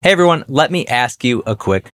Hey everyone, let me ask you a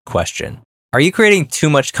quick question. Are you creating too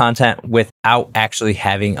much content without actually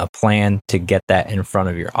having a plan to get that in front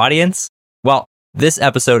of your audience? Well, this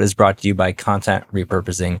episode is brought to you by Content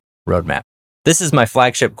Repurposing Roadmap. This is my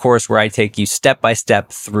flagship course where I take you step by step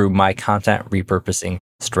through my content repurposing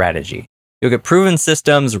strategy. You'll get proven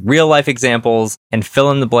systems, real life examples, and fill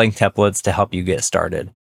in the blank templates to help you get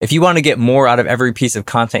started. If you want to get more out of every piece of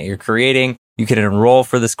content you're creating, you can enroll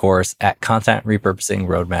for this course at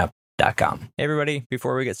contentrepurposingroadmap.com. Hey everybody,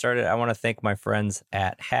 before we get started, I want to thank my friends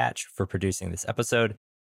at Hatch for producing this episode.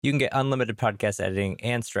 You can get unlimited podcast editing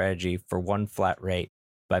and strategy for one flat rate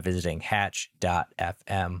by visiting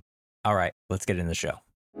hatch.fm. All right, let's get in the show.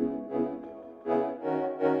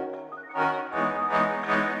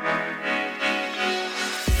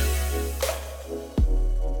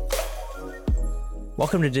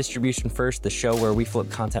 Welcome to Distribution First, the show where we flip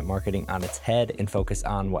content marketing on its head and focus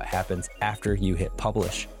on what happens after you hit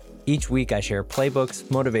publish. Each week, I share playbooks,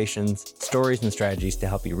 motivations, stories, and strategies to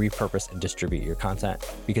help you repurpose and distribute your content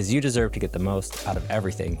because you deserve to get the most out of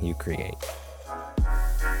everything you create.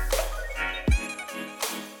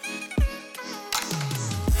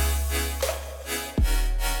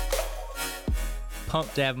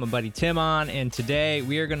 Pumped to have my buddy Tim on, and today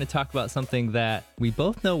we are going to talk about something that we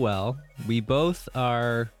both know well. We both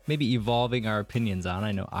are maybe evolving our opinions on.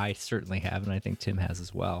 I know I certainly have, and I think Tim has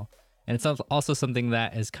as well. And it's also something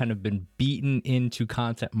that has kind of been beaten into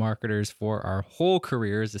content marketers for our whole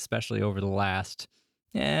careers, especially over the last,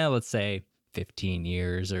 let's say 15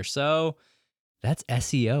 years or so. That's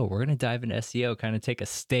SEO. We're going to dive into SEO, kind of take a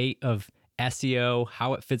state of SEO,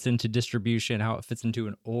 how it fits into distribution, how it fits into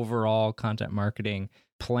an overall content marketing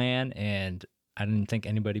plan. And I didn't think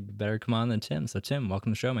anybody would be better come on than Tim. So Tim,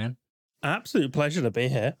 welcome to the show, man. Absolute pleasure to be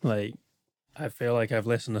here. I feel like I've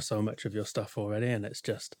listened to so much of your stuff already, and it's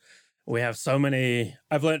just,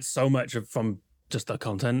 I've learned so much from just the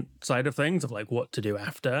content side of things, of like what to do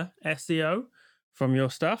after SEO from your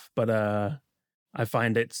stuff. But I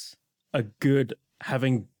find it's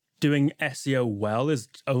doing SEO well is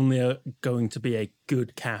only going to be a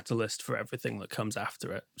good catalyst for everything that comes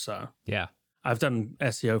after it. So yeah, I've done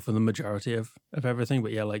SEO for the majority of everything,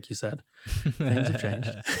 but yeah, like you said, things have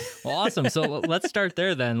changed. Well, awesome. So let's start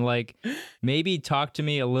there then. Like, maybe talk to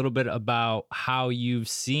me a little bit about how you've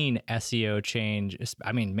seen SEO change.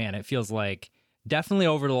 I mean, man, it feels like definitely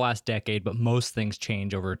over the last decade, but most things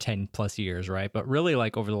change over 10 plus years, right? But really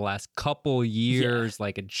like over the last couple years,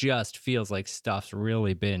 like it just feels like stuff's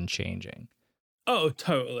really been changing. Oh,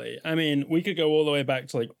 totally. I mean, we could go all the way back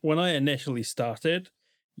to like when I initially started,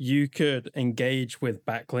 you could engage with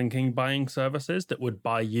backlinking buying services that would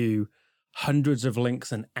buy you hundreds of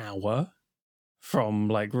links an hour from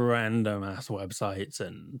like random ass websites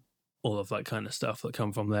and all of that kind of stuff that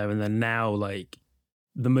come from there. And then now, like,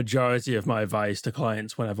 the majority of my advice to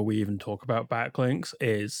clients whenever we even talk about backlinks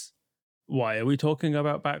is, why are we talking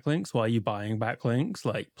about backlinks? Why are you buying backlinks?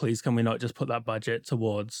 Like, please, can we not just put that budget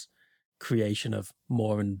towards creation of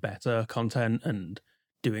more and better content and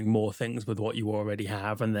doing more things with what you already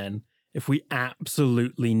have? And then if we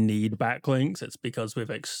absolutely need backlinks, it's because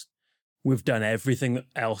we've done everything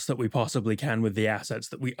else that we possibly can with the assets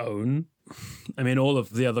that we own. I mean, all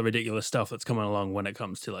of the other ridiculous stuff that's coming along when it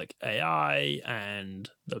comes to like AI and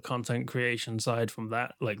the content creation side from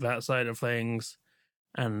that, like that side of things.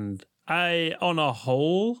 And I, on a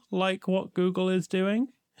whole, like what Google is doing,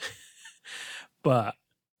 but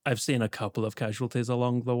I've seen a couple of casualties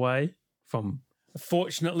along the way from,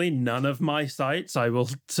 fortunately, none of my sites. I will,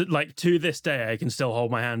 to this day, I can still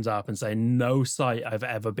hold my hands up and say no site I've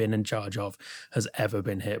ever been in charge of has ever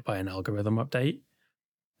been hit by an algorithm update.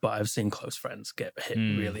 But I've seen close friends get hit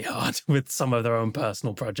really hard with some of their own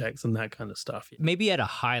personal projects and that kind of stuff. Maybe at a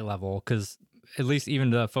high level, because at least even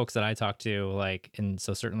the folks that I talk to, like, and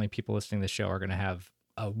so certainly people listening to the show are going to have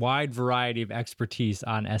a wide variety of expertise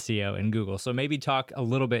on SEO and Google. So maybe talk a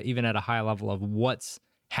little bit, even at a high level, of what's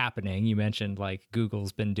happening. You mentioned like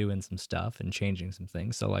Google's been doing some stuff and changing some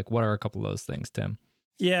things. So like, what are a couple of those things, Tim?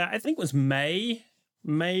 Yeah, I think it was May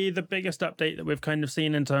the biggest update that we've kind of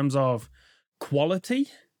seen in terms of quality,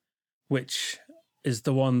 which is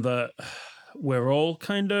the one that we're all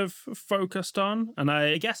kind of focused on. And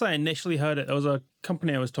I guess I initially heard it. There was a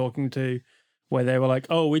company I was talking to where they were like,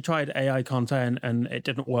 oh, we tried AI content and it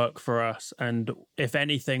didn't work for us. And if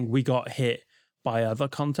anything, we got hit by other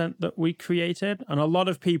content that we created. And a lot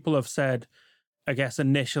of people have said, I guess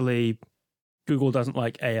initially, Google doesn't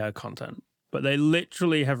like AI content, but they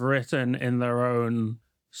literally have written in their own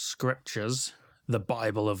scriptures, the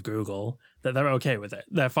Bible of Google, that they're okay with it.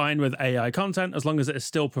 They're fine with AI content as long as it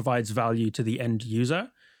still provides value to the end user.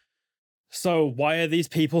 So why are these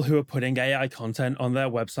people who are putting AI content on their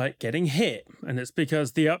website getting hit? And it's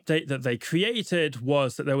because the update that they created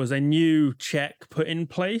was that there was a new check put in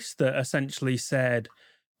place that essentially said,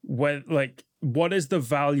 what is the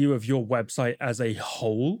value of your website as a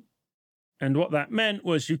whole? And what that meant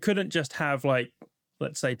was you couldn't just have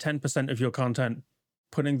let's say 10% of your content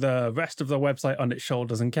putting the rest of the website on its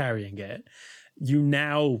shoulders and carrying it. You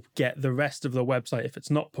now get the rest of the website, if it's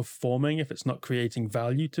not performing, if it's not creating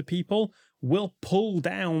value to people, will pull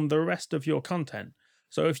down the rest of your content.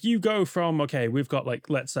 So if you go from, okay, we've got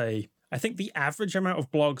let's say, I think the average amount of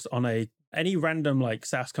blogs on any random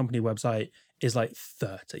SaaS company website is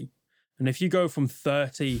 30. And if you go from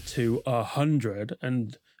 30 to 100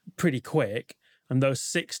 and pretty quick, and those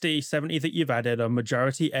 60, 70 that you've added are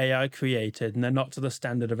majority AI created and they're not to the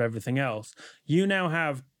standard of everything else, you now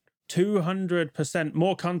have 200%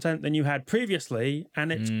 more content than you had previously, and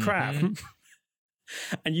it's crap.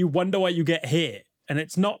 And you wonder why you get hit. And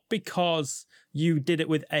it's not because you did it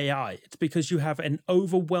with AI. It's because you have an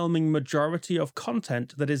overwhelming majority of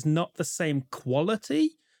content that is not the same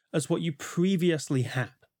quality as what you previously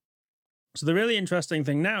had. So the really interesting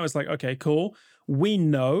thing now is okay, cool. We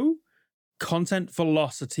know content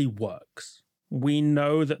velocity works. We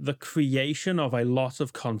know that the creation of a lot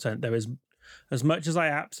of content, there is, as much as I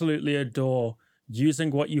absolutely adore using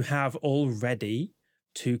what you have already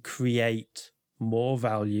to create more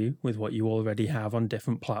value with what you already have on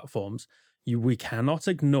different platforms, we cannot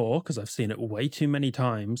ignore, because I've seen it way too many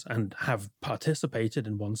times and have participated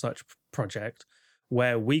in one such project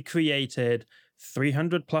where we created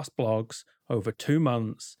 300 plus blogs over 2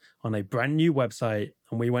 months on a brand new website,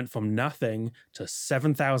 and we went from nothing to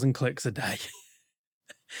 7,000 clicks a day.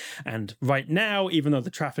 And right now, even though the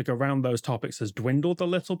traffic around those topics has dwindled a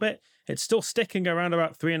little bit, it's still sticking around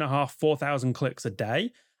about 3,500, 4,000 clicks a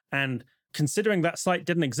day. And considering that site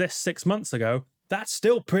didn't exist 6 months ago, that's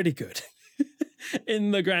still pretty good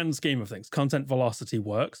in the grand scheme of things. Content velocity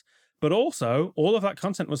works, but also all of that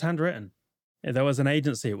content was handwritten. There was an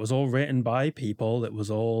agency. It was all written by people. It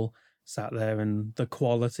was all sat there, and the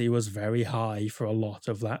quality was very high for a lot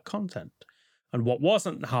of that content. And what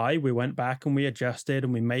wasn't high, we went back and we adjusted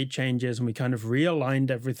and we made changes and we kind of realigned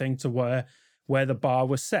everything to where the bar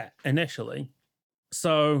was set initially.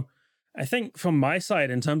 So I think from my side,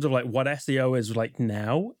 in terms of what SEO is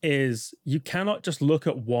now, is you cannot just look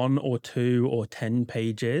at 1 or 2 or 10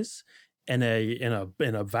 pages in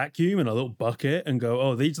a vacuum, in a little bucket, and go,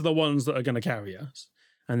 oh, these are the ones that are going to carry us.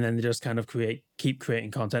 And then they just kind of keep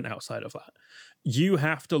creating content outside of that. You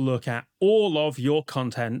have to look at all of your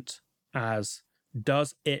content as,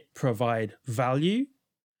 does it provide value?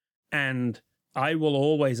 And I will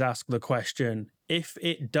always ask the question, if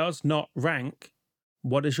it does not rank,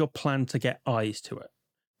 what is your plan to get eyes to it?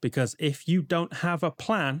 Because if you don't have a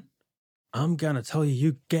plan, I'm going to tell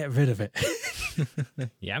you get rid of it.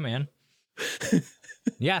 Yeah, man.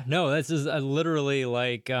 Yeah, no, this is literally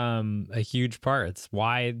a huge part. It's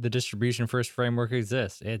why the distribution first framework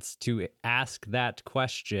exists. It's to ask that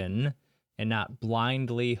question and not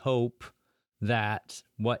blindly hope that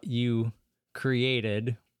what you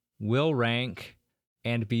created will rank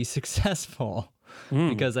and be successful.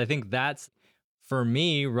 Because I think that's, for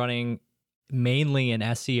me, running mainly an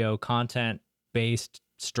SEO content-based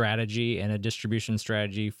strategy and a distribution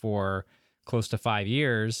strategy for close to 5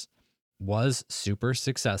 years, was super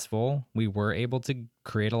successful. We were able to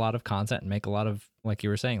create a lot of content and make a lot of, like you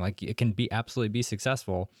were saying, it can absolutely be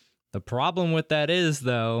successful. The problem with that is,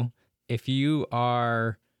 though, if you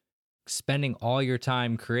are spending all your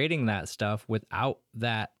time creating that stuff without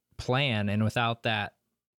that plan and without that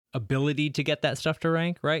ability to get that stuff to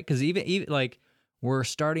rank, right? Because even we're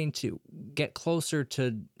starting to get closer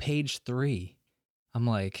to page 3.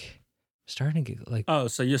 I'm starting to get oh,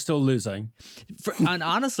 so you're still losing. And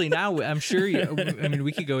honestly, now I'm sure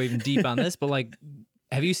we could go even deep on this, but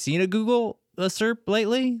have you seen a Google SERP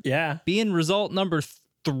lately? Yeah. Being result number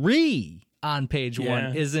 3 on page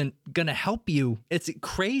 1 isn't going to help you. It's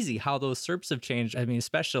crazy how those SERPs have changed. I mean,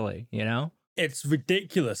 especially, It's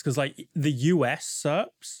ridiculous because the US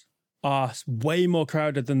SERPs are way more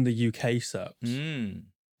crowded than the UK SERPs.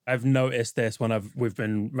 I've noticed this when we've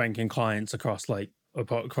been ranking clients across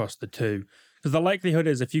the two, because the likelihood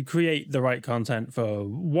is if you create the right content for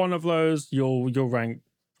one of those, you'll rank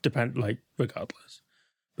regardless.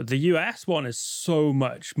 But the US one is so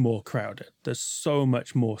much more crowded. There's so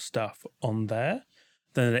much more stuff on there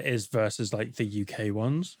than it is versus the UK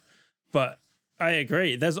ones. But I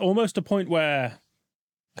agree. There's almost a point where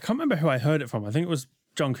I can't remember who I heard it from. I think it was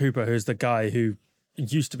John Cooper, who's the guy who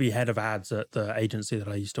used to be head of ads at the agency that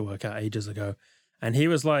I used to work at ages ago. And he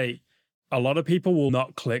was a lot of people will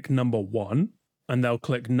not click number 1 and they'll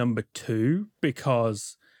click number 2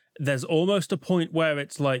 because there's almost a point where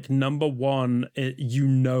it's like number 1,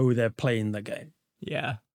 they're playing the game.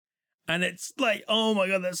 Yeah. And it's like, oh my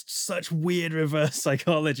God, that's such weird reverse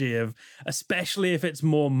psychology especially if it's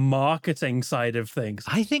more marketing side of things.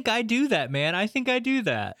 I think I do that, man. I think I do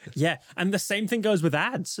that. Yeah. And the same thing goes with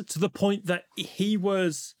ads, to the point that he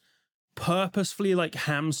was purposefully like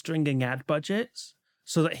hamstringing ad budgets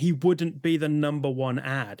so that he wouldn't be the number 1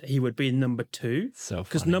 ad. He would be number 2. So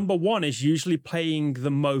because number 1 is usually playing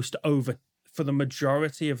the most over for the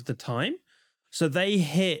majority of the time. So they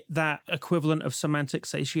hit that equivalent of semantic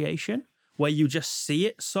satiation where you just see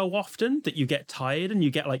it so often that you get tired and you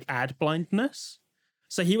get like ad blindness.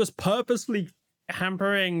 So he was purposely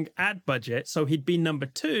hampering ad budget so he'd be number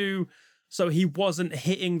 2. So he wasn't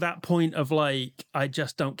hitting that point of like, I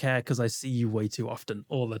just don't care because I see you way too often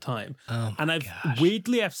all the time. Oh and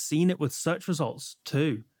I've seen it with search results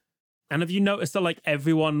too. And have you noticed that like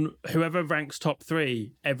whoever ranks top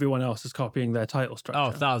 3, everyone else is copying their title structure?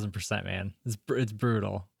 Oh, 1,000%, man. It's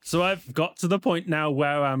brutal. So I've got to the point now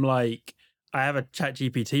where I'm like, I have a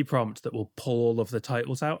ChatGPT prompt that will pull all of the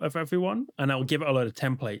titles out of everyone, and I will give it a load of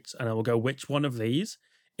templates, and I will go, which one of these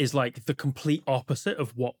is like the complete opposite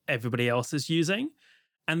of what everybody else is using?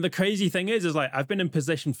 And the crazy thing is like, I've been in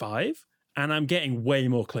position 5, and I'm getting way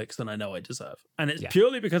more clicks than I know I deserve. And it's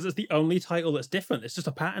purely because it's the only title that's different. It's just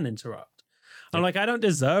a pattern interrupt. I'm like, I don't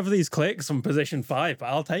deserve these clicks from position 5, but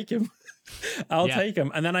I'll take them. I'll take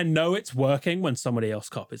them. And then I know it's working when somebody else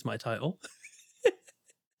copies my title.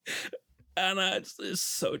 And it's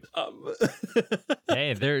so dumb.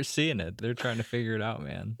 Hey, they're seeing it. They're trying to figure it out,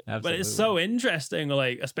 man. Absolutely. But it's so interesting,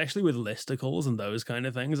 like, especially with listicles and those kind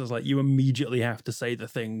of things. It's like you immediately have to say the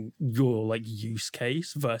thing, your like use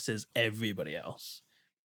case versus everybody else.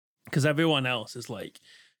 Because everyone else is like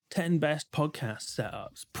 10 best podcast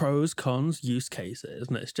setups, pros, cons, use cases.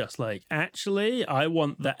 And it's just like, actually, I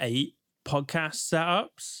want the 8 podcast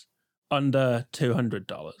setups under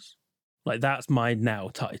 $200. Like, that's my now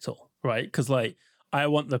title. Right? Because like I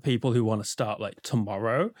want the people who want to start like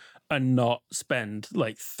tomorrow and not spend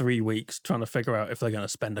like 3 weeks trying to figure out if they're going to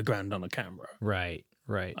spend $1,000 on a camera. Right.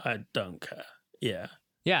 I don't care. Yeah.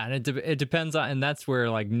 Yeah, and it depends on, and that's where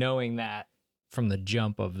like knowing that from the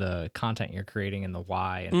jump of the content you're creating and the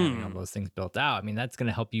why and having all those things built out. I mean, that's going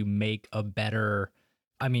to help you make a better.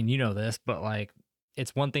 I mean, you know this, but like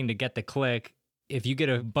it's one thing to get the click. If you get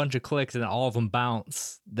a bunch of clicks and all of them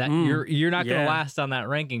bounce, that you're not going to last on that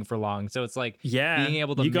ranking for long. So it's like being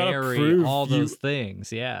able to marry all those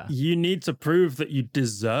things. Yeah. You need to prove that you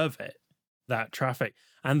deserve it, that traffic.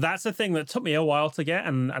 And that's the thing that took me a while to get.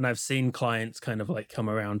 And I've seen clients kind of like come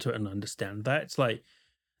around to it and understand that. It's like,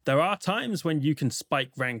 there are times when you can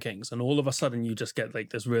spike rankings and all of a sudden you just get like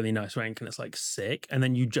this really nice rank and it's like sick. And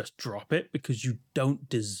then you just drop it because you don't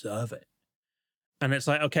deserve it. And it's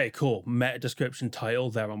like, okay, cool. Meta description,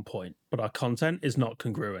 title, they're on point. But our content is not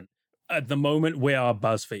congruent. At the moment, we are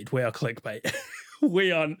BuzzFeed. We are clickbait.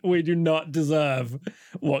 We do not deserve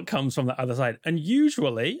what comes from the other side. And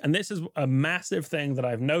usually, and this is a massive thing that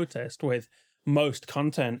I've noticed with most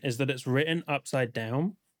content, is that it's written upside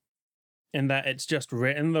down, in that it's just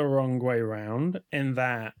written the wrong way around, in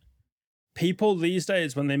that people these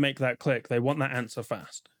days, when they make that click, they want that answer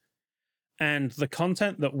fast. And the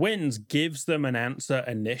content that wins gives them an answer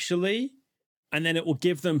initially, and then it will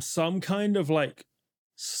give them some kind of like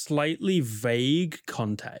slightly vague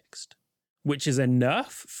context, which is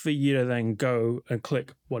enough for you to then go and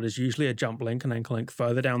click what is usually a jump link and then click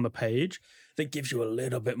further down the page that gives you a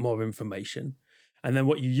little bit more information. And then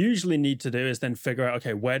what you usually need to do is then figure out,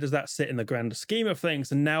 okay, where does that sit in the grander scheme of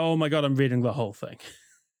things? And now, oh my God, I'm reading the whole thing.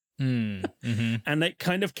 And it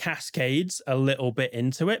kind of cascades a little bit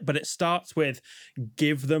into it, but it starts with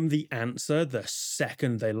give them the answer the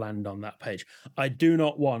second they land on that page. I do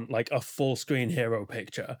not want like a full screen hero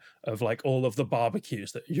picture of like all of the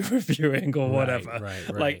barbecues that you're reviewing or whatever.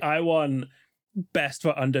 Right. Like I want best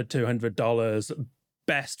for under $200,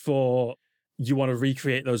 best for you want to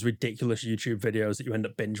recreate those ridiculous YouTube videos that you end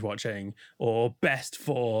up binge watching, or best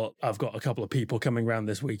for I've got a couple of people coming around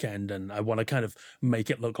this weekend and I want to kind of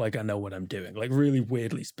make it look like I know what I'm doing, like really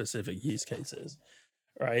weirdly specific use cases,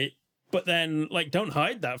 right? But then like don't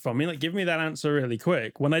hide that from me, like give me that answer really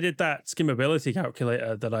quick. When I did that skimmability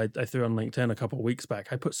calculator that I threw on LinkedIn a couple of weeks back,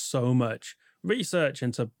 I put so much research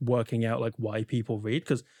into working out like why people read,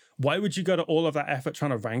 because why would you go to all of that effort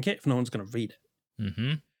trying to rank it if no one's going to read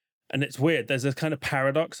it? And it's weird. There's this kind of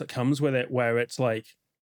paradox that comes with it where it's like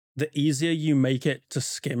the easier you make it to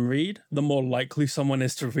skim read, the more likely someone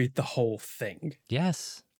is to read the whole thing.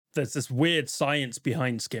 Yes. there's this weird science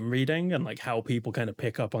behind skim reading and like how people kind of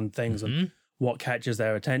pick up on things and what catches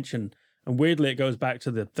their attention. And weirdly, it goes back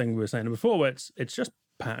to the thing we were saying before, where it's just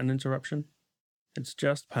pattern interruption. It's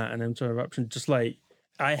just pattern interruption. Just like,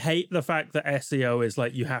 I hate the fact that SEO is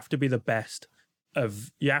like, you have to be the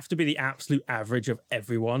absolute average of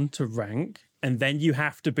everyone to rank. And then you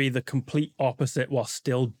have to be the complete opposite while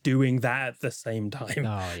still doing that at the same time.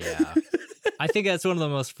 Oh, yeah. I think that's one of the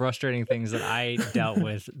most frustrating things that I dealt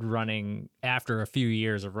with running after a few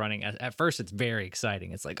years of running. At first, it's very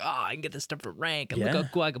exciting. It's like, oh, I can get this stuff to rank. And look how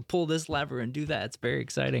cool I can pull this lever and do that. It's very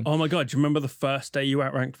exciting. Oh, my God. Do you remember the first day you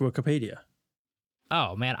outranked Wikipedia?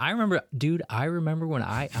 Oh, man. I remember when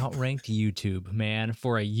I outranked YouTube, man,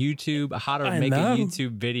 for a YouTube, how to make a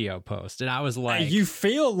YouTube video post. And I was like... You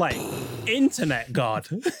feel like internet god.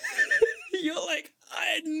 You're like,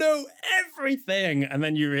 I know everything. And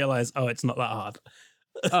then you realize, oh, it's not that hard.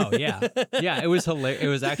 Oh, yeah. Yeah, it was hilarious. It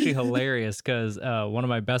was actually hilarious because one of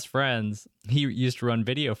my best friends, he used to run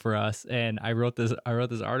video for us. And I wrote this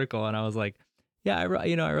article and I was like, yeah, I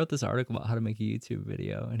wrote this article about how to make a YouTube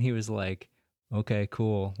video. And he was like, okay,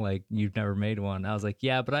 cool. Like, you've never made one. I was like,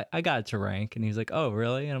 yeah, but I got it to rank. And he's like, oh,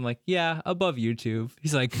 really? And I'm like, yeah, above YouTube.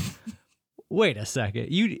 He's like, wait a second.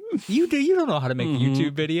 You don't know how to make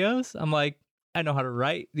YouTube videos? I'm like, I know how to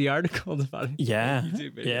write the articles about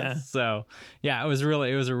YouTube videos. Yeah. So yeah, it was a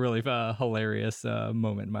really hilarious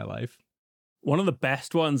moment in my life. One of the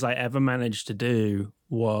best ones I ever managed to do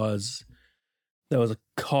was, there was a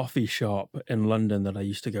coffee shop in London that I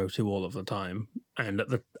used to go to all of the time. And at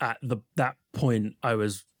that point, I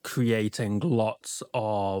was creating lots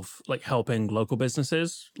of like helping local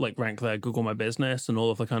businesses like rank their Google My Business and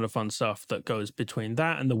all of the kind of fun stuff that goes between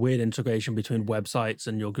that and the weird integration between websites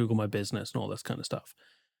and your Google My Business and all this kind of stuff.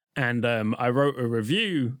 And I wrote a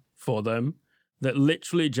review for them that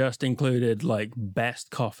literally just included like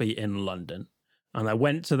best coffee in London. And I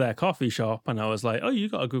went to their coffee shop and I was like, oh, you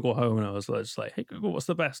got a Google Home? And I was just like, hey, Google, what's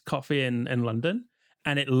the best coffee in London?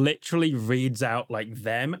 And it literally reads out like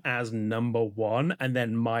them as number one and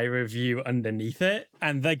then my review underneath it.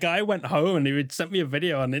 And the guy went home and he would sent me a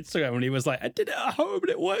video on Instagram and he was like, I did it at home and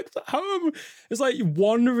it worked at home. It's like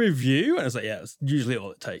one review. And I was like, yeah, it's usually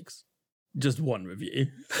all it takes. Just one review.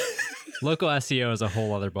 Local SEO is a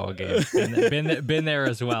whole other ballgame. Been there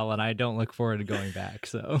as well, and I don't look forward to going back.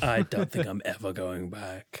 So I don't think I'm ever going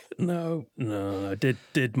back. No. I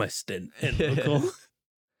did my stint in local.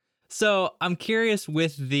 So I'm curious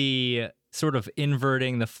with the sort of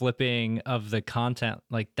inverting, the flipping of the content.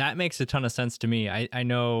 Like that makes a ton of sense to me. I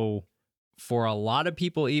know for a lot of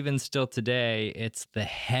people, even still today, it's the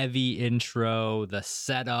heavy intro, the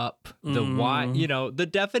setup, the why, the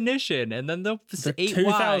definition, and then the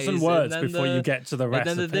 2,000 words before you get to the recipe.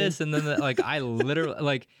 And then this, and then I literally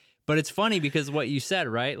like, but it's funny because what you said,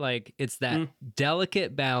 right? Like it's that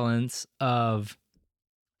delicate balance of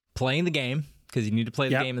playing the game, because you need to play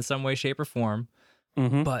the game in some way, shape, or form.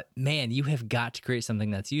 But man, you have got to create something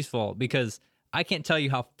that's useful, because I can't tell you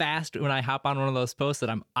how fast when I hop on one of those posts that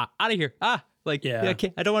I'm out of here. I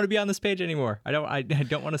don't want to be on this page anymore. I don't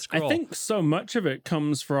want to scroll. I think so much of it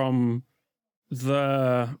comes from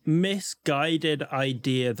the misguided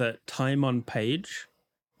idea that time on page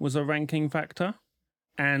was a ranking factor.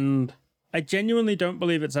 And I genuinely don't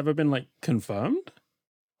believe it's ever been like confirmed.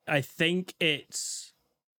 I think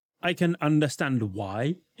I can understand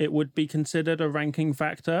why it would be considered a ranking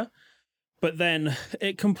factor. But then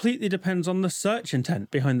it completely depends on the search intent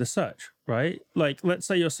behind the search, right? Like, let's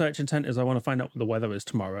say your search intent is, I want to find out what the weather is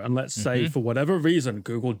tomorrow. And let's say for whatever reason,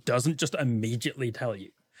 Google doesn't just immediately tell you,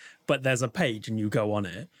 but there's a page and you go on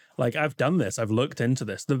it. Like, I've done this. I've looked into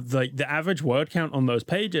this. The average word count on those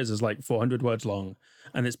pages is like 400 words long.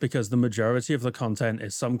 And it's because the majority of the content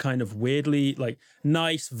is some kind of weirdly like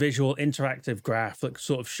nice visual interactive graph that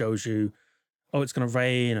sort of shows you, oh, it's going to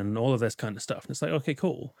rain and all of this kind of stuff. And it's like, okay,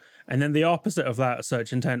 cool. And then the opposite of that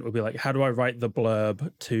search intent would be like, how do I write the blurb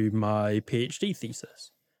to my PhD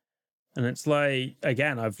thesis? And it's like,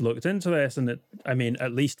 again, I've looked into this, and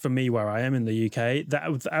at least for me where I am in the UK,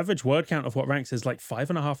 the average word count of what ranks is like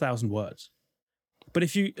 5,500 words. But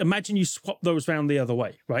if you imagine you swap those around the other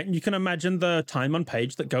way, right? And you can imagine the time on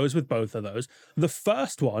page that goes with both of those. The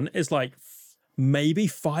first one is like maybe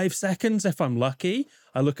 5 seconds if I'm lucky.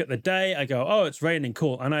 I look at the day, I go, oh, it's raining,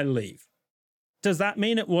 cool, and I leave. Does that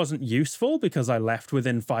mean it wasn't useful because I left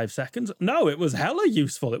within 5 seconds? No, it was hella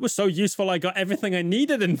useful. It was so useful I got everything I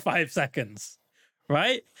needed in 5 seconds,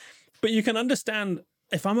 right? But you can understand,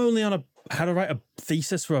 if I'm only on how to write a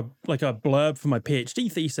thesis for a blurb for my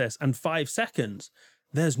PhD thesis and 5 seconds,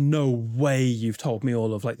 there's no way you've told me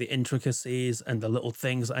all of like the intricacies and the little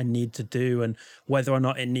things I need to do and whether or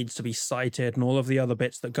not it needs to be cited and all of the other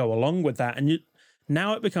bits that go along with that. And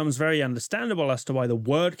now it becomes very understandable as to why the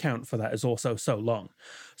word count for that is also so long.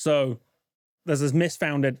 So there's this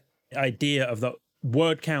misfounded idea of the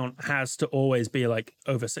word count has to always be like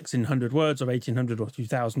over 1,600 words or 1,800 or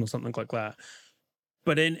 2,000 or something like that.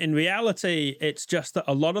 But in reality, it's just that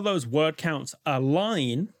a lot of those word counts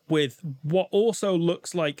align with what also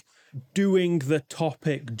looks like doing the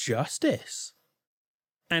topic justice.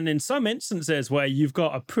 And in some instances where you've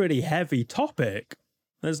got a pretty heavy topic,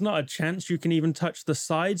 there's not a chance you can even touch the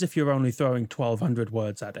sides if you're only throwing 1,200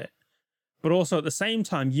 words at it. But also at the same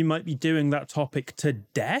time, you might be doing that topic to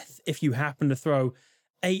death if you happen to throw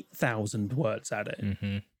 8,000 words at it.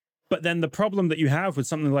 Mm-hmm. But then the problem that you have with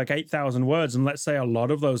something like 8,000 words, and let's say a lot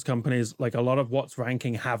of those companies, like a lot of what's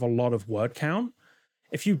ranking, have a lot of word count.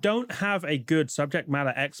 If you don't have a good subject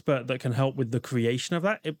matter expert that can help with the creation of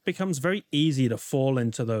that, it becomes very easy to fall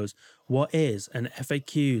into those what is and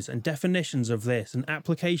FAQs and definitions of this and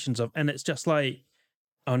applications of, and it's just like,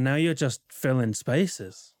 oh, now you're just filling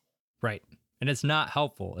spaces. Right. And it's not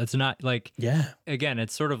helpful. It's not like, again,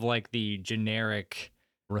 it's sort of like the generic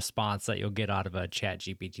response that you'll get out of a chat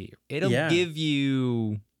GPT. It'll give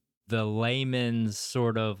you the layman's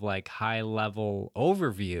sort of like high level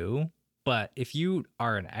overview. But if you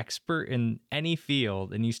are an expert in any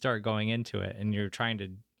field and you start going into it and you're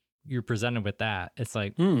presented with that, it's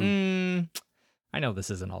like, I know this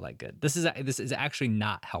isn't all that good. This is actually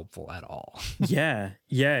not helpful at all. Yeah,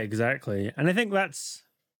 exactly. And I think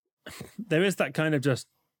there is that kind of just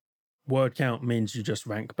word count means you just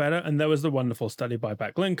rank better. And there was the wonderful study by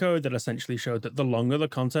Backlinko that essentially showed that the longer the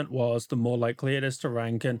content was, the more likely it is to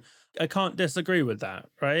rank. And I can't disagree with that,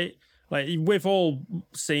 right? Like we've all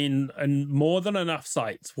seen more than enough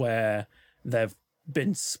sites where they've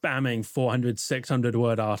been spamming 400, 600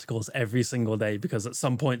 word articles every single day because at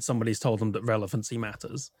some point somebody's told them that relevancy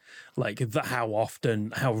matters. Like how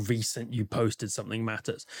often, how recent you posted something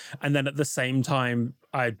matters. And then at the same time,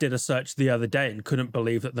 I did a search the other day and couldn't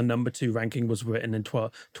believe that the number 2 ranking was written in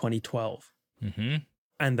 2012. Mm-hmm.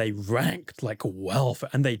 And they ranked like well,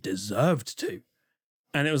 and they deserved to.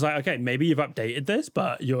 And it was like, okay, maybe you've updated this,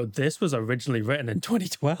 but this was originally written in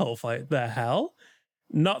 2012. Like the hell?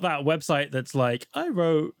 Not that website that's like, I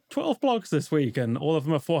wrote 12 blogs this week and all of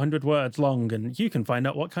them are 400 words long and you can find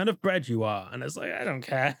out what kind of bread you are. And it's like, I don't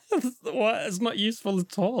care. It's not useful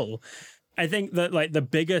at all. I think that like the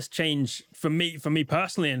biggest change for me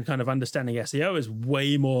personally in kind of understanding SEO is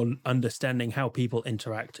way more understanding how people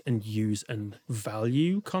interact and use and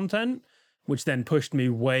value content, which then pushed me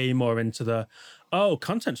way more into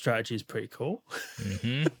content strategy is pretty cool.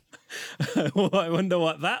 Mm-hmm. Well, I wonder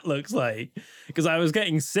what that looks like, because I was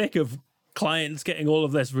getting sick of clients getting all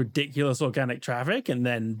of this ridiculous organic traffic and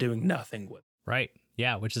then doing nothing with it. Right.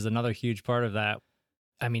 Yeah, which is another huge part of that.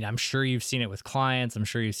 I mean, I'm sure you've seen it with clients. I'm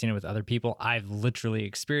sure you've seen it with other people. I've literally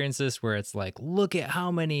experienced this where it's like, look at how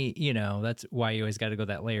many, that's why you always got to go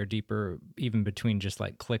that layer deeper, even between just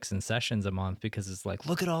like clicks and sessions a month, because it's like,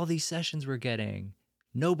 look at all these sessions we're getting.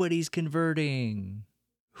 Nobody's converting.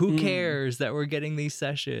 Who cares that we're getting these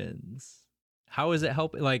sessions? How is it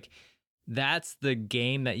helping? Like, that's the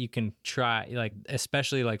game that you can try, like,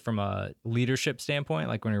 especially like from a leadership standpoint,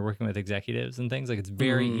 like when you're working with executives and things, like it's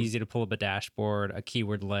very easy to pull up a dashboard, a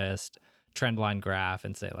keyword list, trend line graph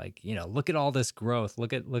and say like, look at all this growth,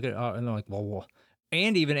 look at, and they're like, well,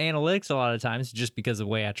 and even analytics a lot of times, just because of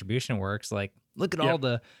the way attribution works, like, look at all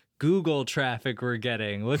the Google traffic we're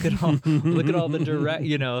getting. Look at all the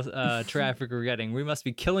direct, traffic we're getting. We must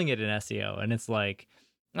be killing it in SEO. And it's like,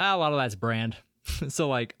 a lot of that's brand. So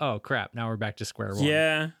like, oh crap, now we're back to square one.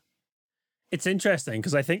 Yeah. It's interesting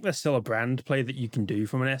because I think there's still a brand play that you can do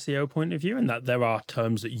from an SEO point of view, and that there are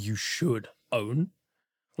terms that you should own.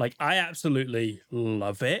 Like I absolutely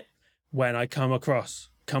love it when I come across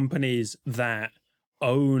companies that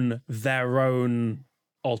own their own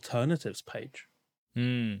alternatives page.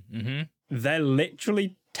 Mm-hmm. They're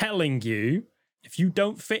literally telling you, if you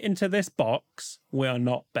don't fit into this box, we are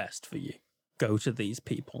not best for you. Go to these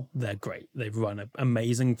people. They're great. They've run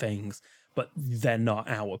amazing things, but they're not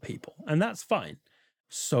our people. And that's fine.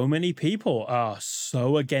 So many people are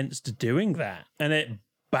so against doing that. And it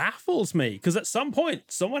baffles me because at some point,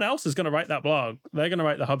 someone else is going to write that blog. They're going to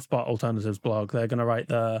write the HubSpot alternatives blog. They're going to write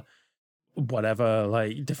the whatever,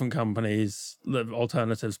 like different companies, the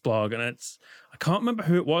alternatives blog, and I can't remember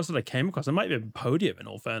who it was that I came across. It might be Podia, in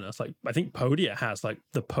all fairness. Like, I think Podia has like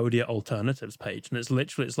the Podia alternatives page, and it's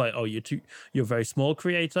like, oh, you're a very small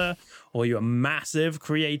creator, or you're a massive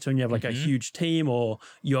creator and you have like a huge team, or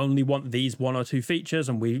you only want these 1 or 2 features,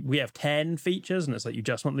 and we have 10 features, and it's like you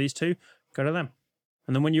just want these 2, go to them.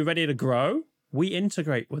 And then when you're ready to grow, we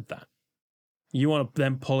integrate with that. You want to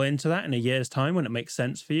then pull into that in a year's time when it makes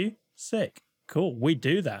sense for you? Sick. Cool. We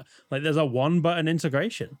do that. Like, there's a 1-button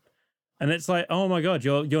integration. And it's like, oh my God,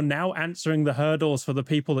 you're now answering the hurdles for the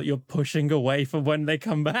people that you're pushing away from when they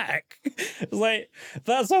come back. It's like,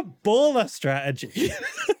 that's a baller strategy.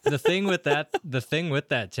 The thing with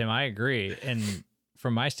that, Tim, I agree. And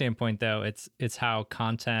from my standpoint, though, it's how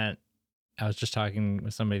content, I was just talking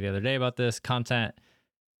with somebody the other day about this, content,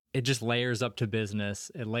 it just layers up to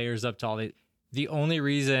business. It layers up to all the only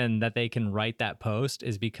reason that they can write that post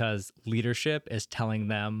is because leadership is telling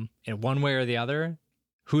them in one way or the other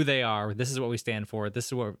who they are. This is what we stand for.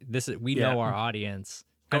 We know our audience.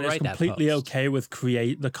 Go and it's write completely that post. okay with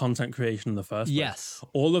the content creation in the first place. Yes.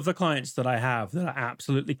 All of the clients that I have that are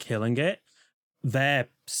absolutely killing it, their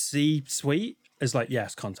C-suite is like,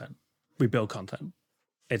 yes, content. We build content.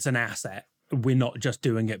 It's an asset. We're not just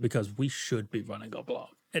doing it because we should be running a blog.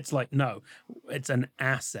 It's like, no, it's an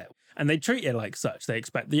asset. And they treat it like such. They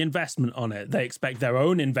expect the investment on it. They expect their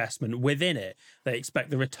own investment within it. They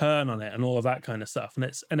expect the return on it and all of that kind of stuff. And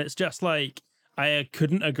it's just like, I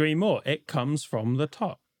couldn't agree more. It comes from the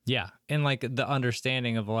top. Yeah. And like the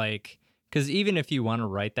understanding of like, because even if you want to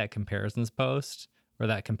write that comparisons post or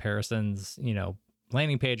that comparisons,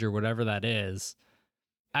 landing page or whatever that is,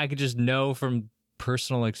 I could just know from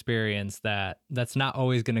personal experience that that's not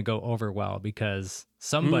always going to go over well, because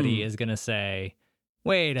somebody is going to say,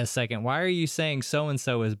 wait a second, why are you saying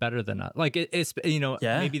so-and-so is better than us? Like it's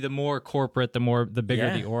maybe the more corporate, the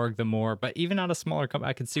bigger the org, the more, but even on a smaller company,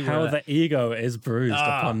 I can see how the ego is bruised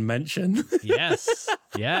upon mention. Yes.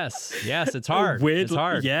 It's hard. It's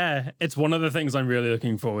hard. Yeah. It's one of the things I'm really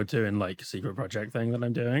looking forward to in like a secret project thing that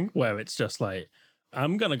I'm doing, where it's just like,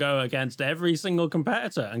 I'm going to go against every single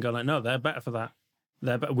competitor and go like, no, they're better for that.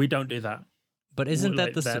 We don't do that. But isn't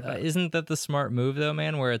that the smart move though,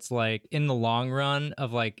 man? Where it's like in the long run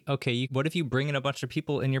of like, okay, what if you bring in a bunch of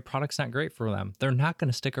people and your product's not great for them? They're not going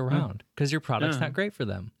to stick around because your product's not great for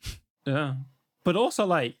them. Yeah. But also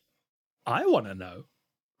like, I want to know,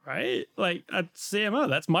 right? Like at CMO,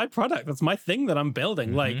 that's my product. That's my thing that I'm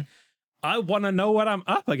building. Like, I want to know what I'm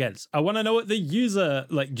up against. I want to know what the user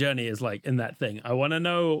like journey is like in that thing. I want to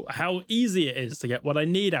know how easy it is to get what I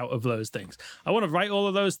need out of those things. I want to write all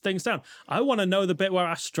of those things down. I want to know the bit where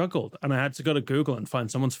I struggled and I had to go to Google and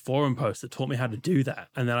find someone's forum post that taught me how to do that.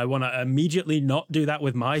 And then I want to immediately not do that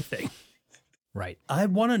with my thing. Right. I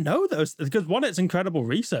want to know those because 1, it's incredible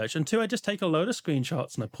research, and 2, I just take a load of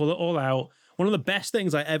screenshots and I pull it all out. One of the best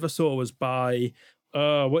things I ever saw was by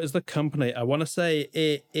what is the company? I want to say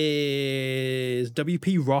it is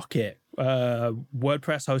WP Rocket,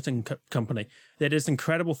 WordPress hosting company. They did this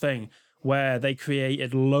incredible thing where they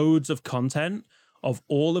created loads of content of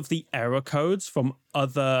all of the error codes from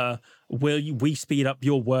other we speed up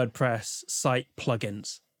your WordPress site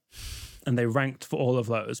plugins. And they ranked for all of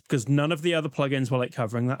those because none of the other plugins were like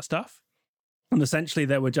covering that stuff. And essentially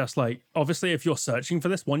they were just like, obviously, if you're searching for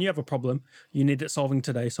this, 1, you have a problem, you need it solving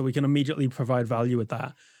today, so we can immediately provide value with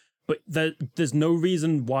that. But there's no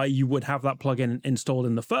reason why you would have that plugin installed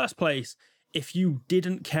in the first place if you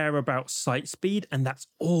didn't care about site speed. And that's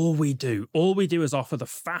all we do. All we do is offer the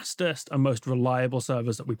fastest and most reliable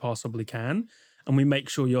servers that we possibly can. And we make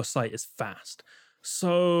sure your site is fast.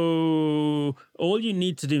 So all you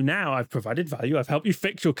need to do now, I've provided value. I've helped you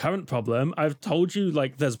fix your current problem. I've told you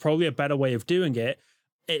like there's probably a better way of doing it.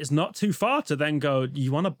 It's not too far to then go,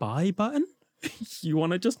 you want to buy button? You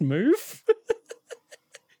want to just move?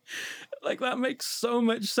 Like that makes so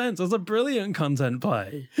much sense. It's a brilliant content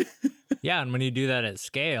play. Yeah, and when you do that at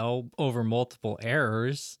scale over multiple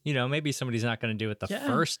errors, maybe somebody's not going to do it the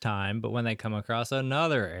first time, but when they come across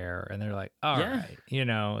another error and they're like, all right,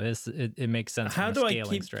 it makes sense. How do I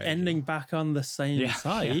keep ending back on the same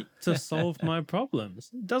site to solve my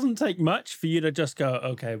problems? It doesn't take much for you to just go,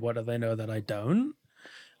 okay, what do they know that I don't?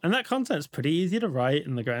 And that content's pretty easy to write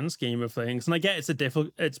in the grand scheme of things. And I get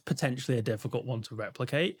it's potentially a difficult one to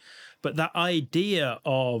replicate, but that idea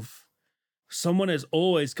of someone is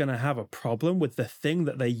always going to have a problem with the thing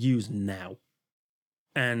that they use now.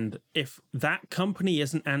 And if that company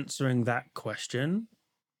isn't answering that question,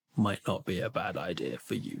 might not be a bad idea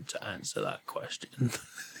for you to answer that question.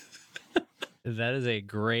 That is a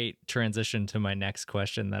great transition to my next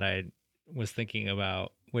question that I was thinking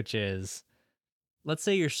about which is, let's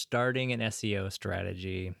say you're starting an SEO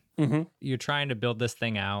strategy. Mm-hmm. You're trying to build this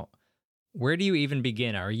thing out. Where do you even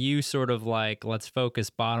begin? Are you sort of like, let's focus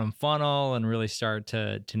bottom funnel and really start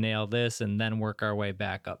to nail this and then work our way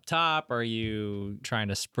back up top? Are you trying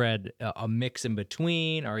to spread a mix in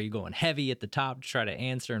between? Are you going heavy at the top to try to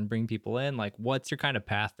answer and bring people in? Like, what's your kind of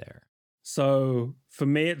path there? So for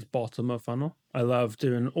me, it's bottom of funnel. I love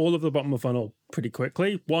doing all of the bottom of funnel pretty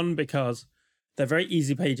quickly. One, because they're very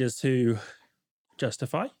easy pages to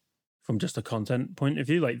justify from just a content point of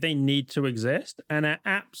view. Like, they need to exist. And at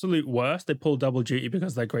absolute worst, they pull double duty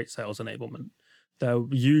because they're great sales enablement. They're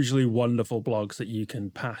usually wonderful blogs that you can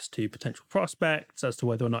pass to potential prospects as to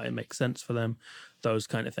whether or not it makes sense for them, those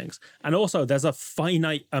kind of things. And also, there's a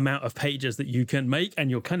finite amount of pages that you can make and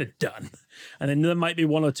you're kind of done. And then there might be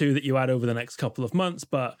one or two that you add over the next couple of months,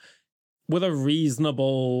 but with a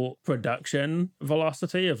reasonable production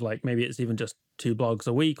velocity of, like, maybe it's even just 2 blogs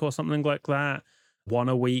a week or something like that, 1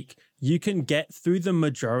 a week, you can get through the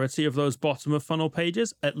majority of those bottom of funnel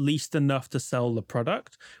pages, at least enough to sell the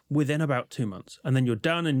product within about 2 months. And then you're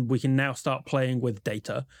done, and we can now start playing with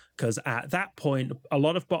data, because at that point, a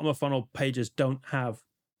lot of bottom of funnel pages don't have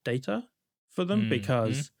data for them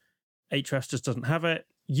because Ahrefs just doesn't have it.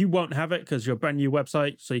 You won't have it because you're a brand new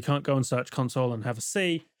website, so you can't go in Search Console and have a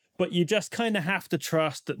see. But you just kind of have to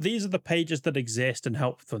trust that these are the pages that exist and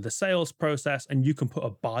help for the sales process, and you can put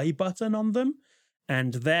a buy button on them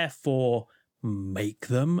and therefore make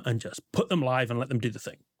them and just put them live and let them do the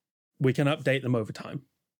thing. We can update them over time.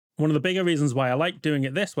 One of the bigger reasons why I like doing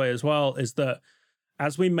it this way as well is that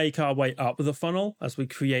as we make our way up the funnel, as we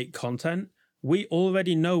create content, we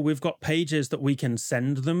already know we've got pages that we can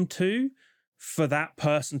send them to for that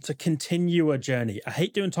person to continue a journey. I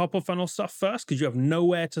hate doing top of funnel stuff first because you have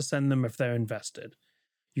nowhere to send them if they're invested.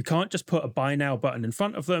 You can't just put a buy now button in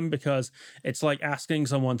front of them because it's like asking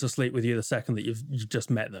someone to sleep with you the second that you've just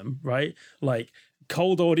met them, right? Like,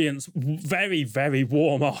 cold audience, very, very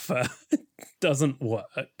warm offer doesn't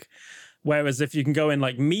work. Whereas if you can go in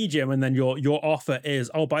like medium and then your offer is,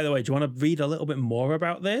 oh, by the way, do you want to read a little bit more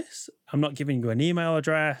about this? I'm not giving you an email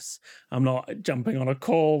address. I'm not jumping on a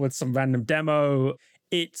call with some random demo.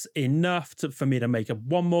 It's enough for me to make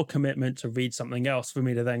one more commitment to read something else for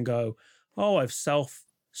me to then go, oh, I've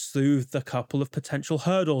self-soothed a couple of potential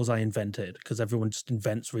hurdles I invented, because everyone just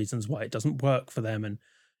invents reasons why it doesn't work for them, and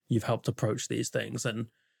you've helped approach these things. And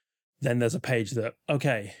then there's a page that,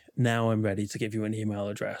 okay, now I'm ready to give you an email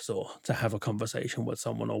address or to have a conversation with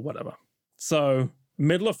someone or whatever. So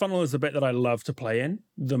middle of funnel is the bit that I love to play in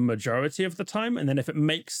the majority of the time. And then if it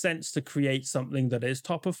makes sense to create something that is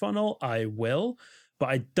top of funnel, I will. But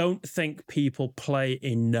I don't think people play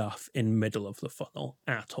enough in middle of the funnel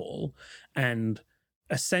at all. And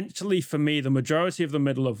essentially for me, the majority of the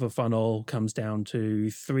middle of the funnel comes down to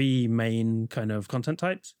 3 main kind of content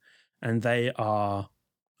types. And they are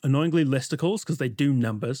annoyingly listicles, because they do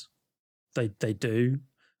numbers. They do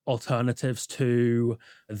alternatives to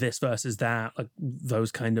this versus that, like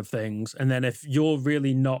those kind of things. And then if you're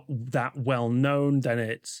really not that well known, then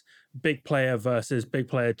it's big player versus big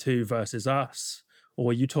player 2 versus us.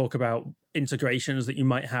 Or you talk about integrations that you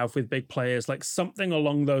might have with big players, like something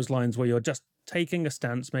along those lines where you're just taking a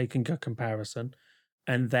stance, making a comparison.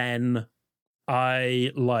 And then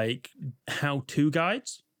I like how-to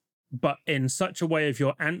guides, but in such a way if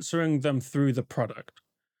you're answering them through the product.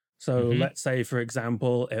 So let's say, for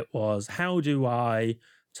example, it was, how do I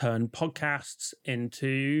turn podcasts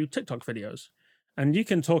into TikTok videos? And you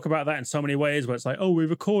can talk about that in so many ways, where it's like, oh, we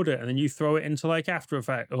record it and then you throw it into like After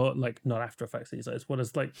Effects, or like not After Effects these days. What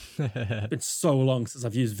is like, it's been so long since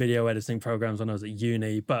I've used video editing programs when I was at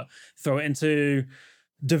uni, but throw it into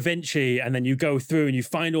DaVinci, and then you go through and you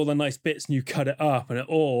find all the nice bits and you cut it up,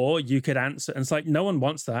 or you could answer, and it's like, no one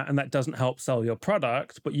wants that, and that doesn't help sell your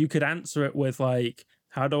product. But you could answer it with like,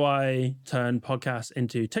 how do I turn podcasts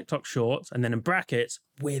into TikTok shorts, and then in brackets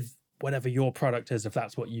with whatever your product is, if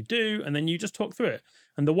that's what you do, and then you just talk through it.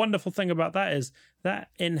 And the wonderful thing about that is that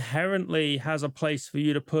inherently has a place for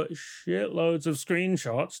you to put shitloads of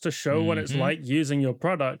screenshots to show what it's like using your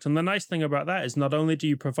product. And the nice thing about that is not only do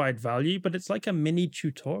you provide value, but it's like a mini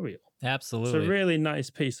tutorial. Absolutely. It's a really nice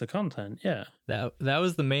piece of content. Yeah. That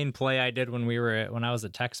was the main play I did when I was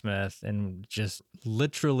at TechSmith, and just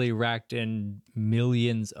literally racked in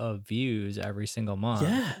millions of views every single month.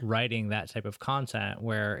 Yeah. Writing that type of content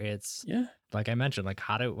where it's, like I mentioned, like,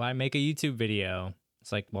 how do I make a YouTube video?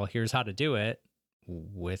 It's like, well, here's how to do it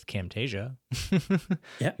with Camtasia.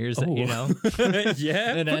 Yeah. Here's you know.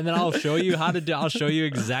 Yeah. And then I'll show you I'll show you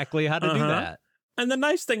exactly how to do that. And the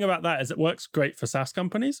nice thing about that is it works great for SaaS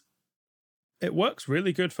companies. It works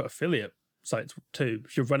really good for affiliate sites too.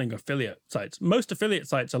 If you're running affiliate sites, most affiliate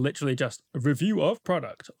sites are literally just a review of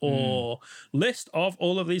product or list of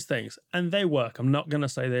all of these things, and they work. I'm not going to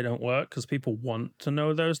say they don't work because people want to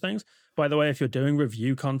know those things. By the way, if you're doing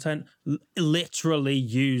review content, literally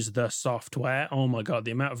use the software. Oh my God,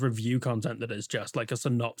 the amount of review content that is just like a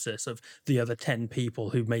synopsis of the other 10 people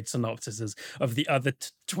who made synopsises of the other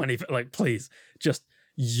 20. Like, please just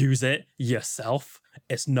use it yourself.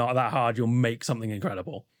 It's not that hard. You'll make something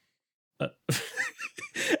incredible.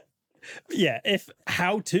 Yeah, if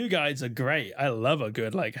how-to guides are great. I love a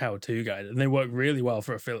good like how-to guide, and they work really well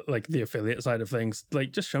for like the affiliate side of things.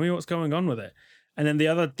 Like, just show me what's going on with it. And then the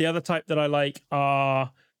other type that I like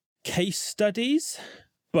are case studies,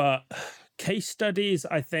 but case studies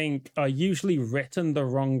I think are usually written the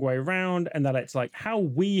wrong way around, and that it's like how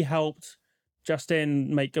we helped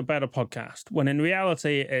Justin make a better podcast, when in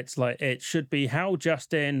reality it's like it should be how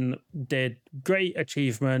Justin did great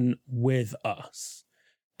achievement with us,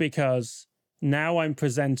 because now I'm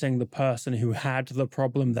presenting the person who had the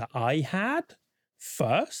problem that I had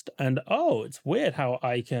first, and it's weird how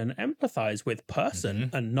I can empathize with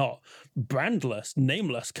person and not brandless,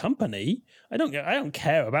 nameless company. I don't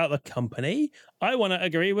care about the company. I want to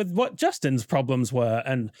agree with what Justin's problems were,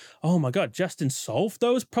 and oh my God, Justin solved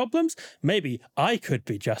those problems. Maybe I could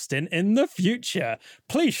be Justin in the future.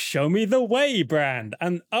 Please show me the way, brand.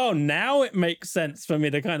 And now it makes sense for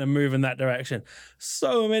me to kind of move in that direction.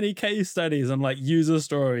 So many case studies and like user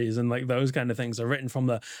stories and like those kind of things are written from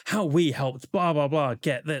the how we helped blah blah blah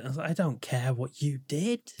get this. I don't care what you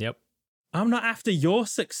did. Yep. I'm not after your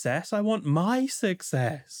success. I want my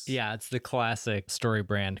success. Yeah, it's the classic story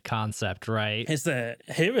brand concept, right? It's the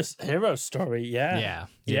hero story. Yeah.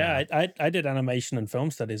 I did animation and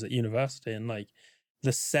film studies at university, and like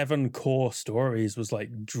the 7 core stories was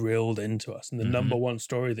like drilled into us. And the number one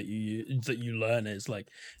story that you learn is like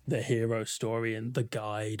the hero story and the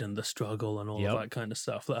guide and the struggle and all of that kind of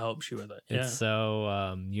stuff that helps you with it. It's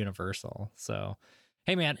so universal. So,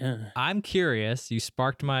 hey man, I'm curious. You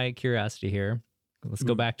sparked my curiosity here. Let's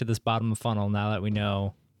go back to this bottom of funnel now that we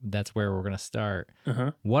know that's where we're going to start.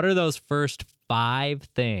 What are those first 5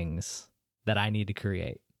 things that I need to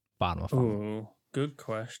create? Bottom of funnel. Ooh, good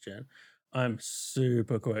question. I'm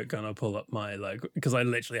super quick gonna pull up my because I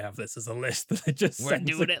literally have this as a list that I just sent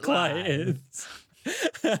to clients.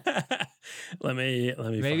 let me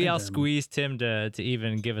maybe I'll squeeze Tim to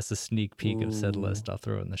even give us a sneak peek of said list. I'll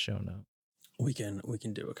throw it in the show note. We can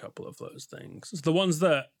do a couple of those things. It's the ones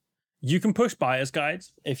that you can push buyer's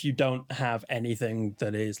guides if you don't have anything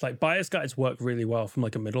that is like buyer's guides work really well from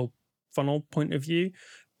like a middle funnel point of view,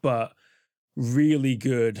 but really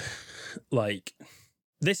good like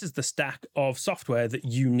this is the stack of software that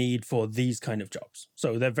you need for these kind of jobs.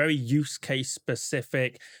 So they're very use case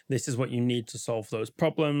specific. This is what you need to solve those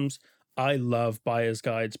problems. I love buyer's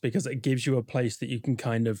guides because it gives you a place that you can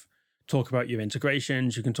kind of talk about your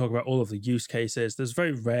integrations. You can talk about all of the use cases. There's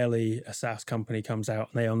very rarely a SaaS company comes out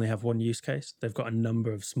and they only have one use case. They've got a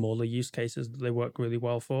number of smaller use cases that they work really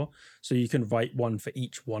well for. So you can write one for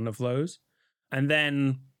each one of those. And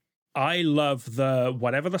then I love the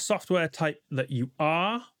whatever the software type that you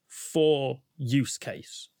are for use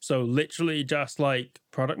case. So literally just like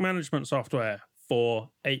product management software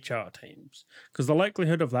for HR teams. Because the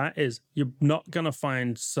likelihood of that is you're not going to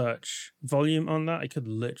find search volume on that. I could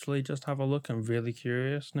literally just have a look. I'm really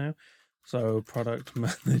curious now. So product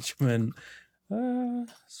management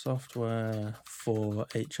software for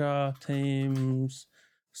HR teams.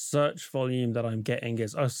 Search volume that I'm getting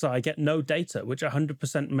is, so I get no data, which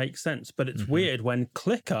 100% makes sense. But it's weird when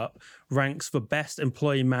ClickUp ranks for best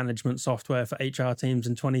employee management software for HR teams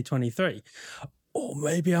in 2023. Or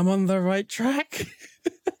maybe I'm on the right track.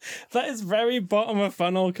 That is very bottom of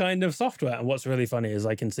funnel kind of software. And what's really funny is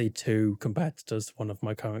I can see 2 competitors, one of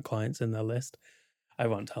my current clients in their list. I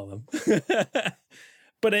won't tell them.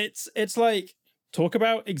 But it's like, talk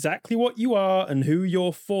about exactly what you are and who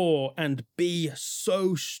you're for, and be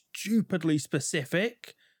so stupidly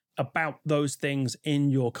specific about those things in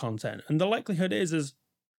your content. And the likelihood is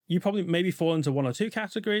you probably maybe fall into 1 or 2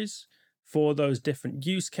 categories for those different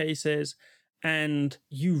use cases. And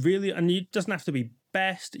it doesn't have to be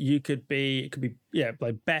best. It could be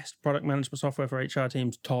like best product management software for HR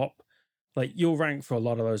teams, top. Like you'll rank for a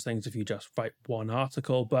lot of those things if you just write 1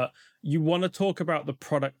 article, but you want to talk about the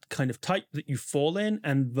product kind of type that you fall in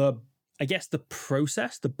and the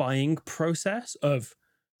process, the buying process of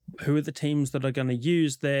who are the teams that are going to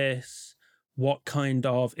use this, what kind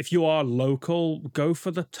of, if you are local, go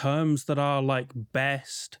for the terms that are like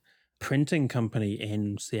best printing company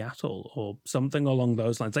in Seattle or something along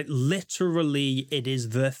those lines. Like literally it is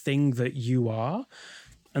the thing that you are.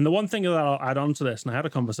 And the one thing that I'll add on to this, and I had a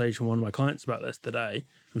conversation with one of my clients about this today,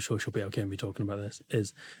 I'm sure she'll be okay with me talking about this,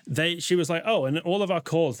 is she was like, oh, and in all of our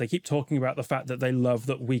calls, they keep talking about the fact that they love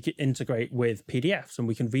that we can integrate with PDFs and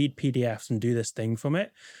we can read PDFs and do this thing from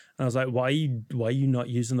it. And I was like, why are you not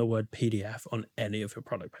using the word PDF on any of your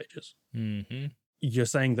product pages? Mm-hmm. You're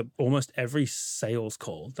saying that almost every sales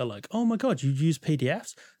call, they're like, oh my God, you use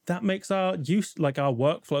PDFs? That makes our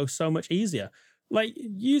workflow so much easier. Like,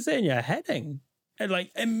 use it in your heading. And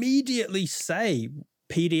like immediately say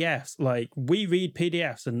PDFs, like we read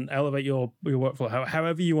PDFs and elevate your workflow,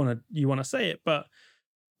 however you want to say it. But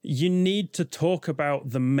you need to talk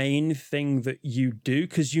about the main thing that you do,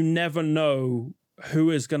 because you never know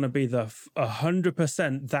who is going to be the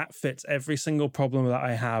 100% that fits every single problem that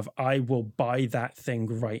I have. I will buy that thing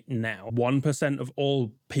right now. 1% of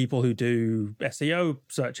all people who do SEO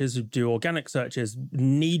searches, who do organic searches,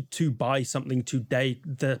 need to buy something today.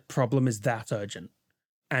 The problem is that urgent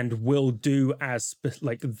and will do as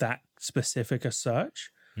that specific a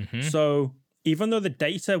search. Mm-hmm. So even though the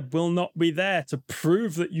data will not be there to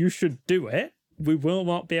prove that you should do it, we will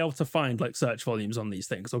not be able to find like search volumes on these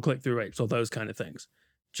things or click-through rates or those kind of things.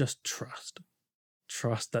 Just trust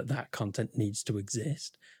that content needs to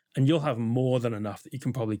exist, and you'll have more than enough that you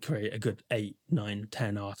can probably create a good 8, 9,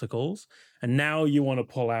 10 articles. And now you want to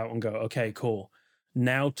pull out and go, okay, cool.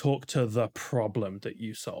 Now talk to the problem that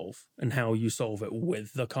you solve and how you solve it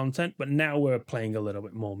with the content. But now we're playing a little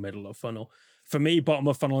bit more middle of funnel. For me, bottom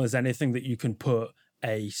of funnel is anything that you can put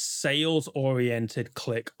a sales-oriented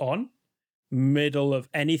click on. Middle of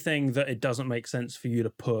anything that it doesn't make sense for you to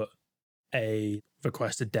put a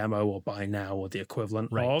request a demo or buy now or the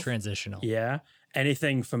equivalent of. Transitional. Yeah.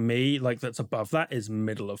 Anything for me like that's above that is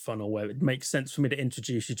middle of funnel, where it makes sense for me to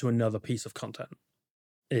introduce you to another piece of content,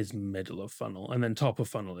 is middle of funnel. And then top of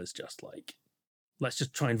funnel is just like, let's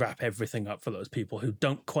just try and wrap everything up for those people who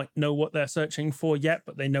don't quite know what they're searching for yet,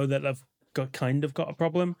 but they know that they've got a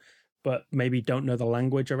problem, but maybe don't know the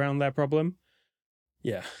language around their problem.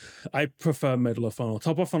 Yeah, I prefer middle of funnel.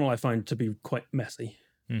 Top of funnel I find to be quite messy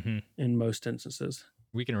in most instances.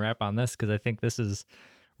 We can wrap on this because I think this is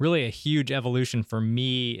really a huge evolution for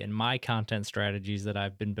me and my content strategies that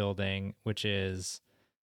I've been building, which is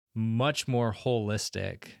much more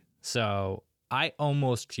holistic. So I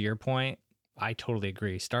almost, to your point, I totally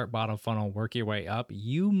agree. Start bottom funnel, work your way up.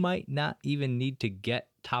 You might not even need to get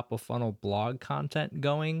top of funnel blog content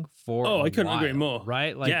going for I couldn't agree more.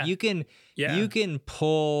 Right? Like you can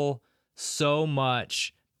pull so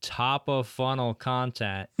much top of funnel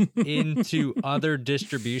content into other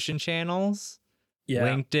distribution channels. Yeah.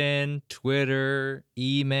 LinkedIn, Twitter,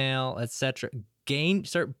 email, etc.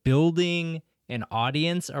 Start building an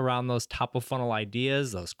audience around those top of funnel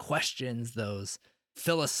ideas, those questions, those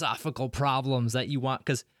philosophical problems that you want,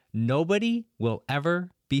 because nobody will ever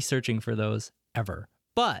be searching for those ever.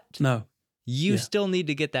 But you still need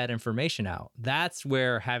to get that information out. That's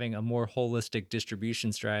where having a more holistic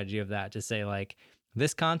distribution strategy of that, to say like,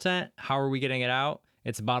 this content, how are we getting it out?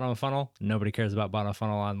 It's bottom of funnel. Nobody cares about bottom of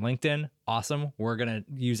funnel on LinkedIn. Awesome. We're going to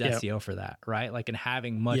use SEO for that, right? Like, and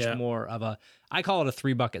having much more of I call it a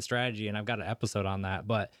 3-bucket strategy, and I've got an episode on that,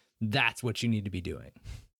 but that's what you need to be doing.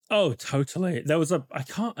 Oh, totally. There was I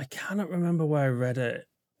cannot remember where I read it,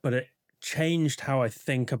 but it changed how I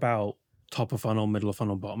think about top of funnel, middle of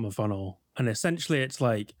funnel, bottom of funnel. And essentially it's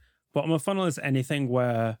like bottom of funnel is anything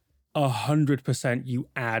where 100% you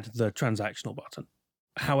add the transactional button,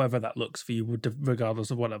 however that looks for you,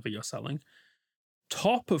 regardless of whatever you're selling.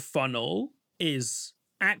 Top of funnel is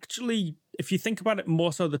actually, if you think about it,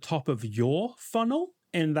 more so the top of your funnel,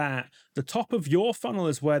 in that the top of your funnel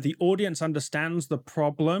is where the audience understands the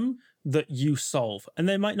problem that you solve. And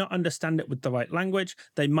they might not understand it with the right language.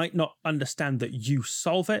 They might not understand that you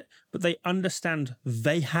solve it, but they understand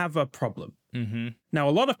they have a problem. Mm-hmm. Now,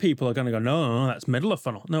 a lot of people are going to go, no, that's middle of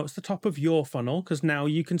funnel. No, it's the top of your funnel, because now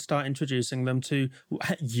you can start introducing them to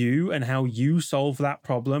you and how you solve that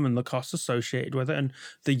problem and the costs associated with it and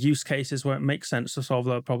the use cases where it makes sense to solve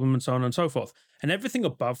that problem and so on and so forth. And everything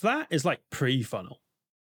above that is like pre-funnel.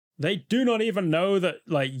 They do not even know that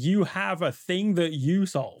like you have a thing that you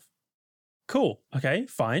solve. Cool. Okay,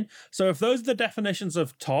 fine. So if those are the definitions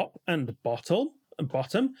of top and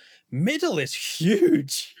bottom, middle is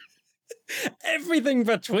huge. Everything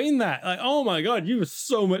between that, like, oh my God, you have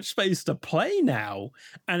so much space to play now.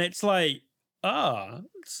 And it's like,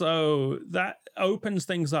 so that opens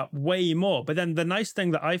things up way more. But then the nice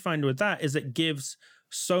thing that I find with that is it gives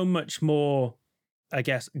so much more I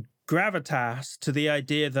guess, gravitas to the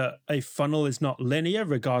idea that a funnel is not linear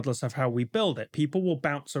regardless of how we build it. People will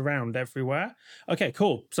bounce around everywhere. Okay,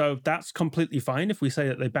 cool. So that's completely fine if we say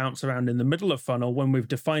that they bounce around in the middle of funnel when we've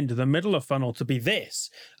defined the middle of funnel to be this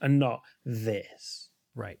and not this.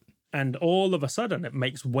 Right. And all of a sudden, it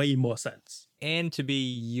makes way more sense. And to be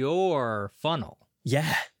your funnel.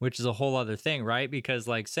 Yeah. Which is a whole other thing, right? Because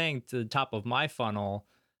like saying to the top of my funnel,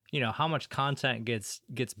 how much content gets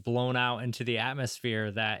blown out into the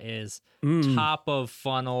atmosphere that is top of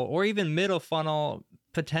funnel or even middle funnel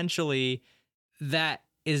potentially, that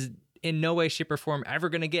is in no way, shape, or form ever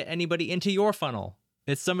going to get anybody into your funnel.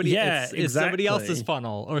 It's somebody, it's somebody else's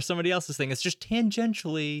funnel or somebody else's thing. It's just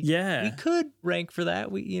tangentially. Yeah, we could rank for that.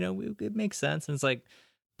 It makes sense. And it's like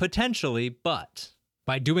potentially, but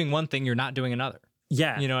by doing one thing, you're not doing another.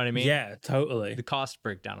 Yeah. You know what I mean? Yeah, totally. The cost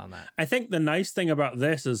breakdown on that. I think the nice thing about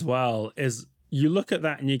this as well is you look at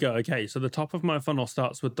that and you go, okay, so the top of my funnel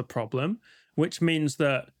starts with the problem, which means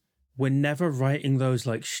that we're never writing those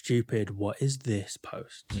like stupid, what is this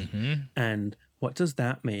posts? And what does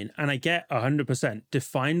that mean? And I get 100%.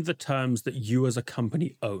 Define the terms that you as a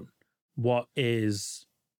company own. What is,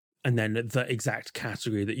 and then the exact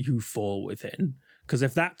category that you fall within. Because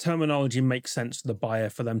if that terminology makes sense to the buyer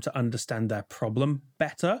for them to understand their problem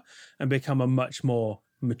better and become a much more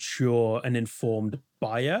mature and informed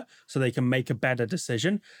buyer so they can make a better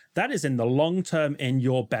decision, that is in the long term in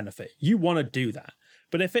your benefit. You want to do that.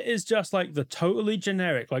 But if it is just like the totally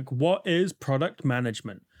generic, like what is product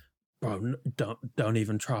management? Bro, don't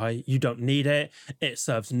even try. You don't need it. It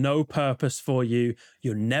serves no purpose for you.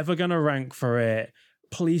 You're never going to rank for it.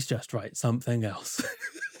 Please just write something else.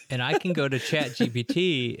 And I can go to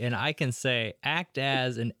ChatGPT and I can say, act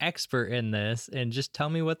as an expert in this and just tell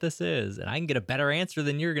me what this is. And I can get a better answer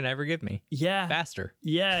than you're going to ever give me. Yeah. Faster.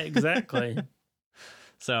 Yeah, exactly.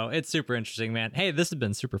 So it's super interesting, man. Hey, this has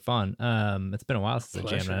been super fun. It's been a while since I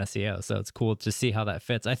jammed on SEO. So it's cool to see how that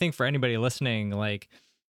fits. I think for anybody listening, like,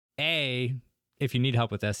 A, if you need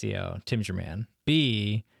help with SEO, Tim's your man.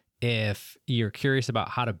 B, if you're curious about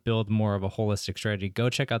how to build more of a holistic strategy,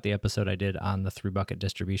 go check out the episode I did on the 3-bucket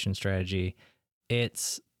distribution strategy.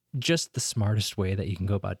 It's just the smartest way that you can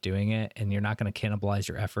go about doing it. And you're not going to cannibalize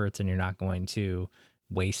your efforts and you're not going to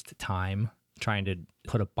waste time trying to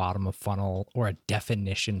put a bottom of funnel or a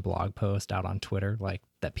definition blog post out on Twitter like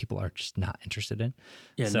that people are just not interested in.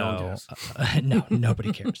 Yeah, so, no one cares. No,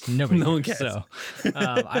 nobody cares. Nobody no one cares. cares. So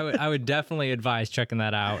I would definitely advise checking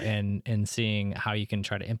that out and seeing how you can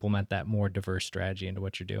try to implement that more diverse strategy into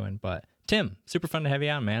what you're doing. But Tim, super fun to have you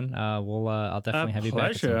on, man. I'll definitely have you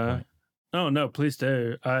back at some point. Oh no, please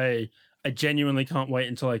do. I genuinely can't wait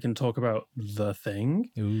until I can talk about the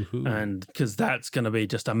thing. Ooh-hoo. And because that's going to be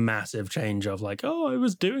just a massive change of like, oh, I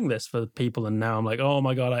was doing this for people. And now I'm like, oh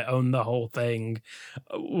my God, I own the whole thing.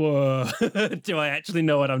 Whoa. Do I actually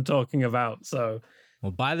know what I'm talking about? So,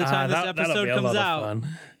 well, by the time this episode comes out,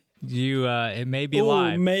 it may be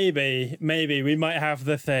live. Maybe we might have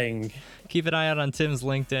the thing. Keep an eye out on Tim's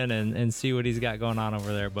LinkedIn and see what he's got going on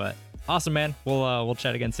over there. But awesome, man. We'll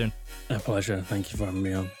chat again soon. A pleasure. Thank you for having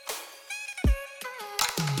me on.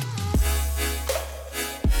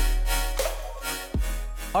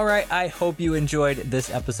 All right, I hope you enjoyed this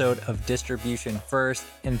episode of Distribution First,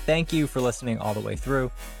 and thank you for listening all the way through.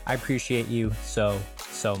 I appreciate you so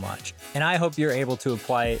much. And I hope you're able to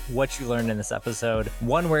apply what you learned in this episode,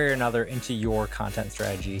 one way or another, into your content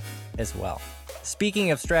strategy as well.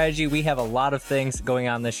 Speaking of strategy, we have a lot of things going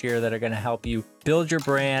on this year that are going to help you build your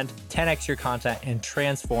brand, 10x your content, and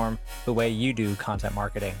transform the way you do content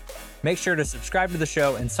marketing. Make sure to subscribe to the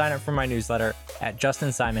show and sign up for my newsletter at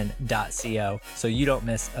justinsimon.co so you don't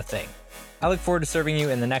miss a thing. I look forward to serving you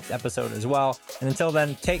in the next episode as well. And until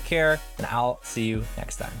then, take care, and I'll see you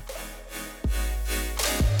next time.